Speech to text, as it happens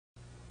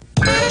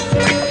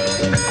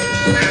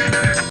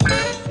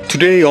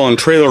Today on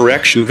Trailer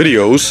Reaction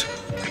Videos,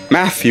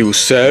 Matthew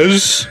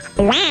says...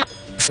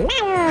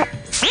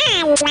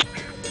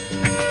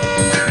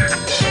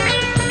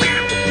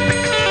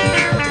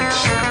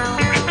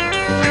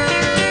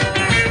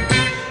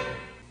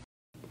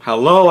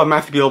 Hello, I'm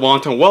Matthew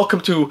Bielmont and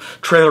welcome to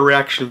Trailer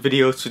Reaction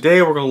Videos.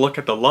 Today we're going to look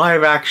at the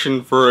live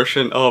action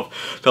version of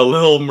The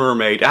Little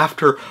Mermaid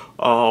after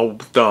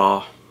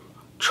the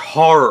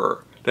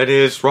horror that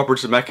is Robert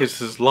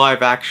Zemeckis'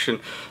 live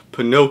action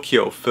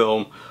Pinocchio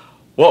film.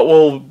 What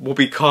will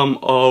become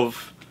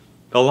of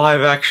the live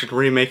action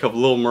remake of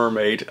Little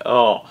Mermaid?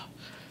 Oh,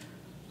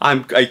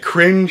 I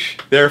cringe,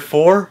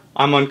 therefore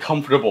I'm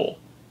uncomfortable.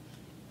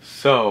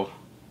 So,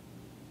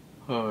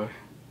 let's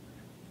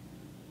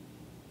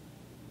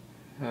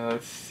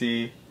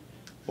see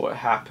what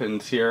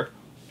happens here.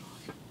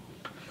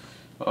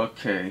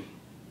 Okay,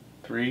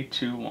 3,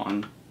 2,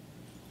 1.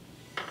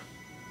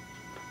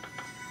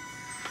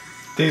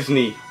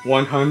 Disney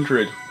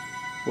 100.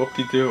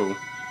 Whoop-de-doo.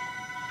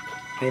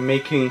 They're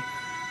making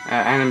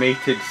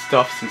animated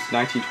stuff since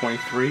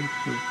 1923.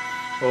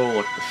 Oh,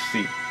 look, the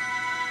sea.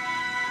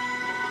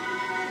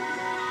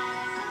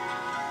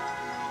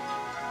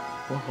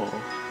 Whoa.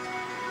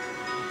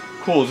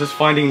 Cool, is this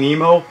Finding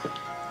Nemo?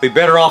 They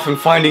better off in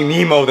Finding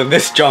Nemo than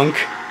this junk.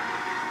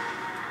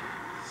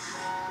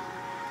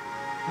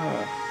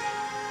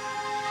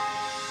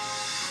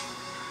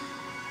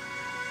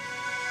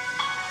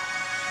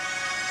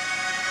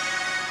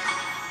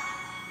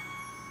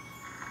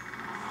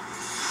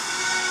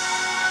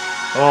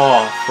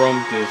 Oh,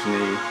 from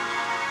Disney.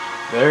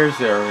 There's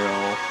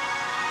Ariel.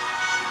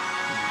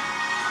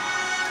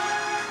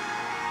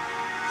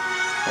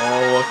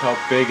 Oh, look how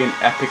big and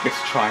epic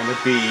it's trying to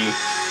be.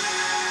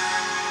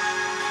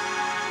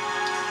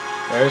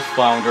 There's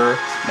Flounder.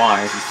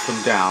 My, he's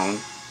slimmed down.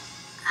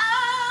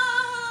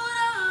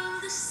 Out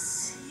of the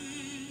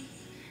sea,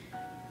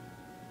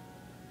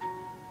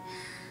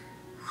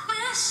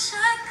 wish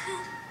I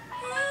could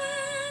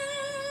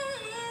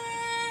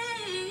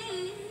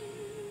be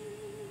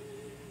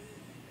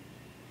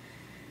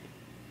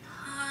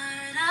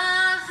part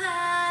of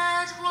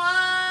that world.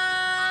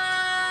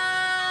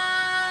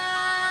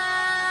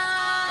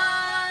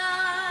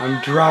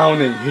 I'm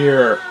drowning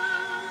here.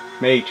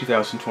 May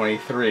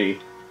 2023.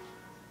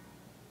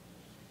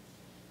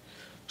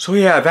 So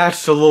yeah,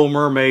 that's The Little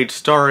Mermaid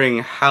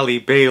starring Halle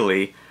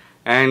Bailey.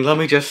 And let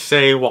me just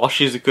say, while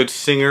she's a good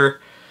singer,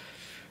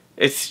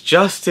 it's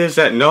just is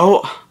that,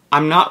 no,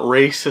 I'm not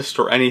racist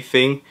or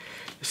anything.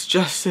 It's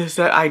just is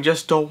that I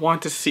just don't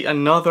want to see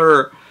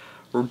another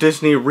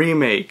Disney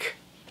remake.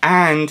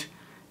 And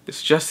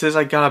it's just as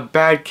I got a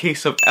bad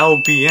case of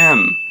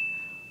LBM.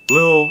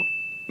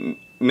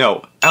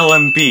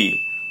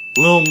 LMB.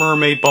 Little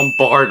Mermaid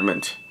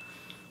Bombardment.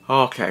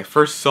 Okay,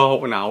 first saw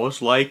it when I was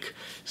like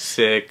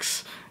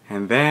 6.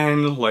 And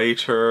then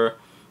later,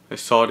 I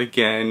saw it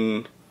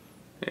again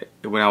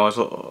when I was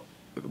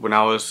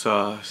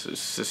the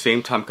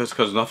same time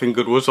because nothing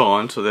good was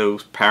on. So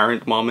those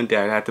parent, mom and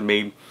dad had to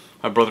make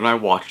my brother and I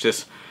watch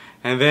this.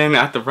 And then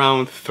at the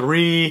round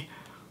 3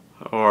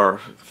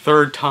 or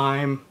 3rd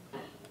time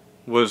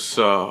was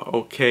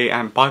okay.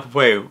 And by the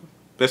way,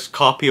 this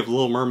copy of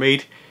Little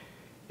Mermaid,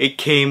 it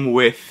came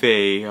with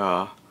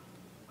a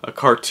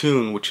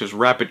cartoon, which is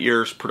Rabbit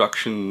Ears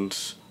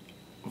Productions'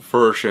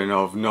 version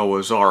of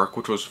Noah's Ark,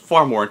 which was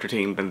far more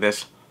entertaining than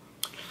this.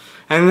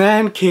 And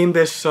then came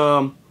this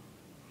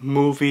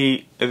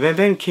movie, and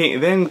then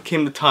came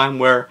the time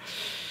where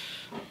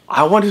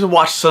I wanted to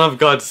watch Son of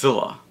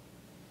Godzilla,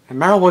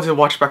 and Meryl wanted to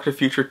watch Back to the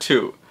Future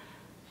 2,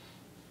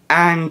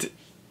 and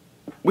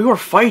we were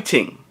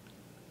fighting,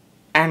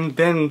 and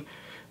then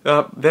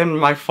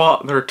my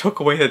father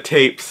took away the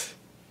tapes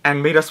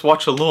and made us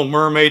watch The Little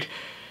Mermaid.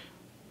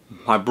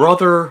 My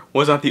brother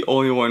was not the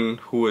only one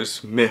who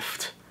was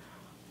miffed.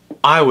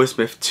 I was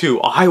miffed too.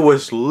 I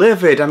was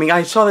livid. I mean,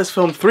 I saw this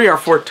film 3 or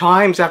 4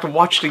 times after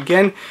watching it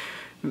again.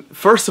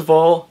 First of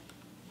all,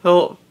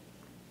 well,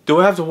 do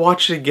I have to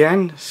watch it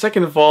again?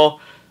 Second of all,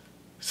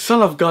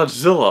 Son of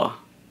Godzilla,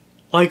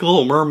 like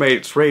Little Mermaid,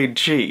 it's rated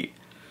G.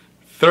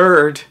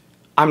 Third,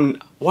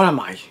 what am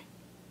I?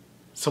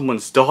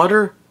 Someone's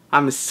daughter?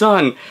 I'm a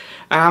son.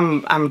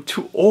 I'm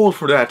too old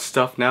for that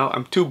stuff now.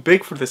 I'm too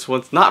big for this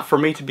one. It's not for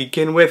me to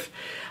begin with.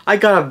 I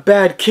got a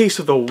bad case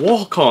of the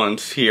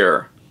walk-ons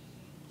here.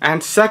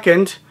 And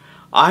second,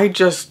 I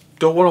just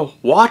don't want to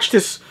watch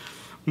this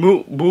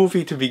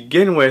movie to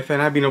begin with,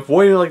 and I've been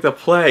avoiding it like the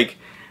plague.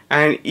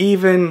 And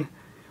even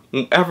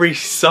every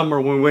summer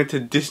when we went to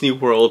Disney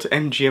World,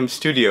 MGM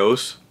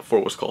Studios, before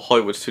it was called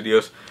Hollywood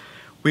Studios,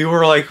 we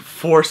were like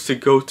forced to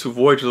go to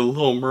Voyage of the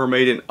Little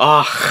Mermaid, and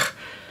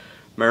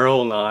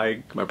Meryl and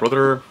I, my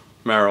brother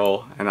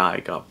Meryl and I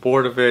got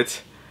bored of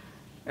it,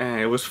 and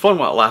it was fun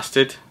while it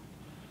lasted.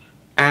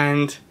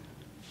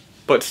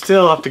 But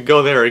still have to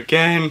go there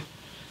again.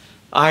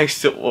 I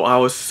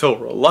was so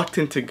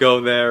reluctant to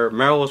go there.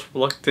 Meryl was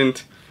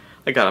reluctant.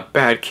 I got a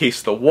bad case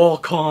of the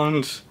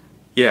walk-ons.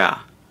 Yeah.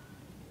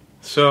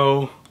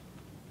 So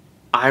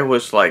I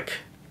was like,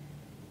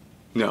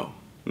 no,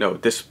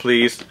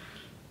 displeased.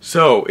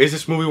 So, is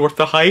this movie worth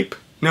the hype?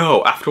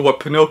 No, after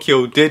what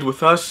Pinocchio did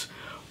with us,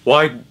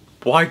 why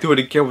do it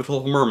again with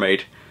Little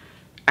Mermaid?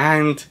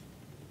 And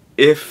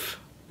if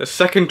the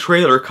second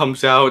trailer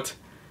comes out,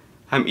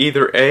 I'm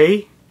either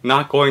A,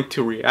 not going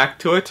to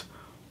react to it,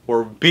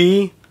 or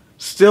B,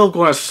 still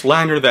going to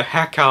slander the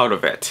heck out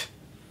of it.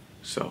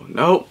 So,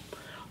 nope,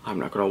 I'm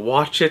not going to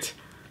watch it.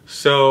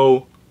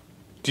 So,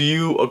 do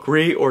you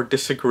agree or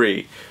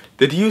disagree?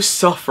 Did you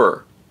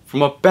suffer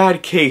from a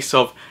bad case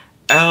of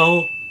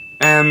LMB,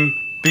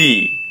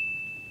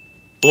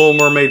 Little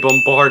Mermaid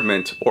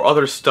bombardment, or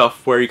other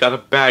stuff where you got a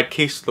bad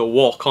case of the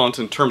walk-ons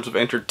in terms of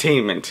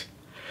entertainment?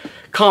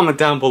 Comment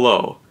down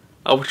below.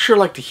 I would sure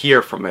like to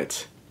hear from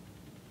it.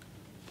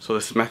 So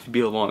this is Matthew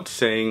B. Lamont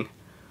saying,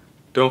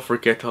 don't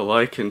forget to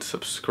like and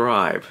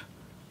subscribe.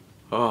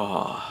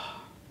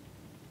 Ah,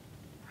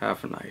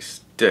 have a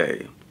nice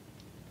day.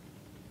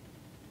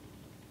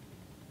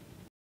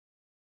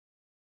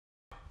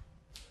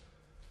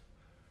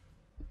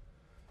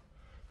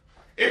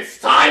 It's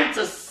time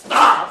to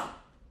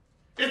stop!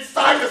 It's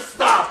time to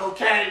stop,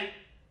 okay?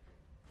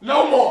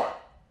 No more!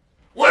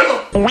 Where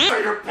the f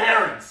are your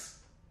parents?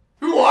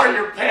 Who are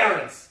your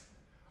parents?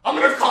 I'm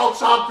gonna call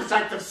Child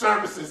Protective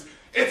Services.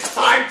 It's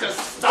time to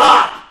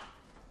stop!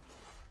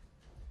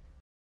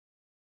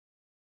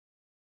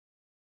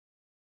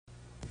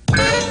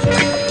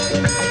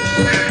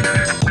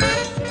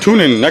 Tune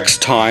in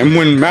next time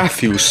when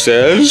Matthew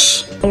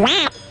says...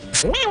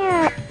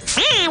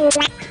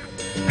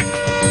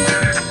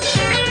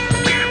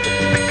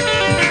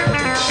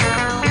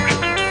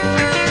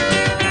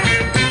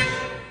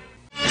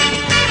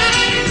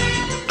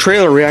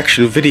 Trailer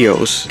Reaction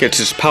Videos gets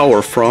its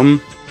power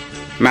from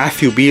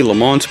Matthew B.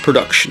 Lamont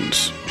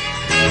Productions.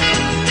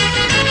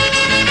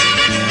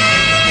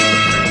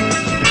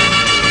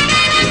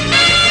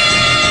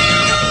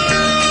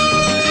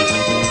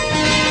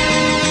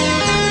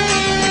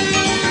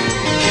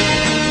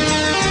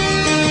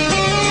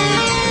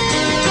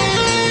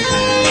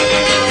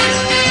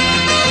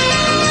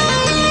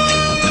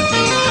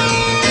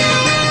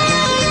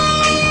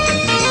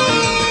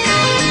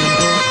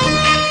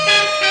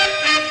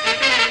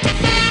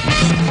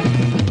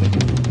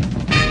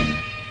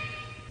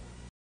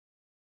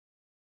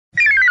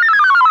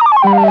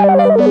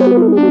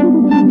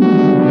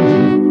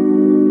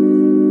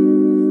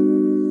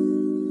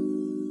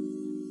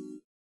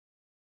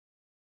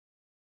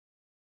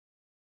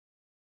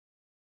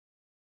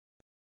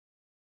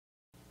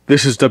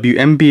 This is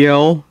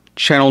WMBL,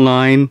 Channel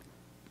 9,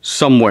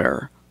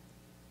 somewhere.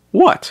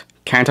 What?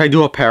 Can't I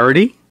do a parody?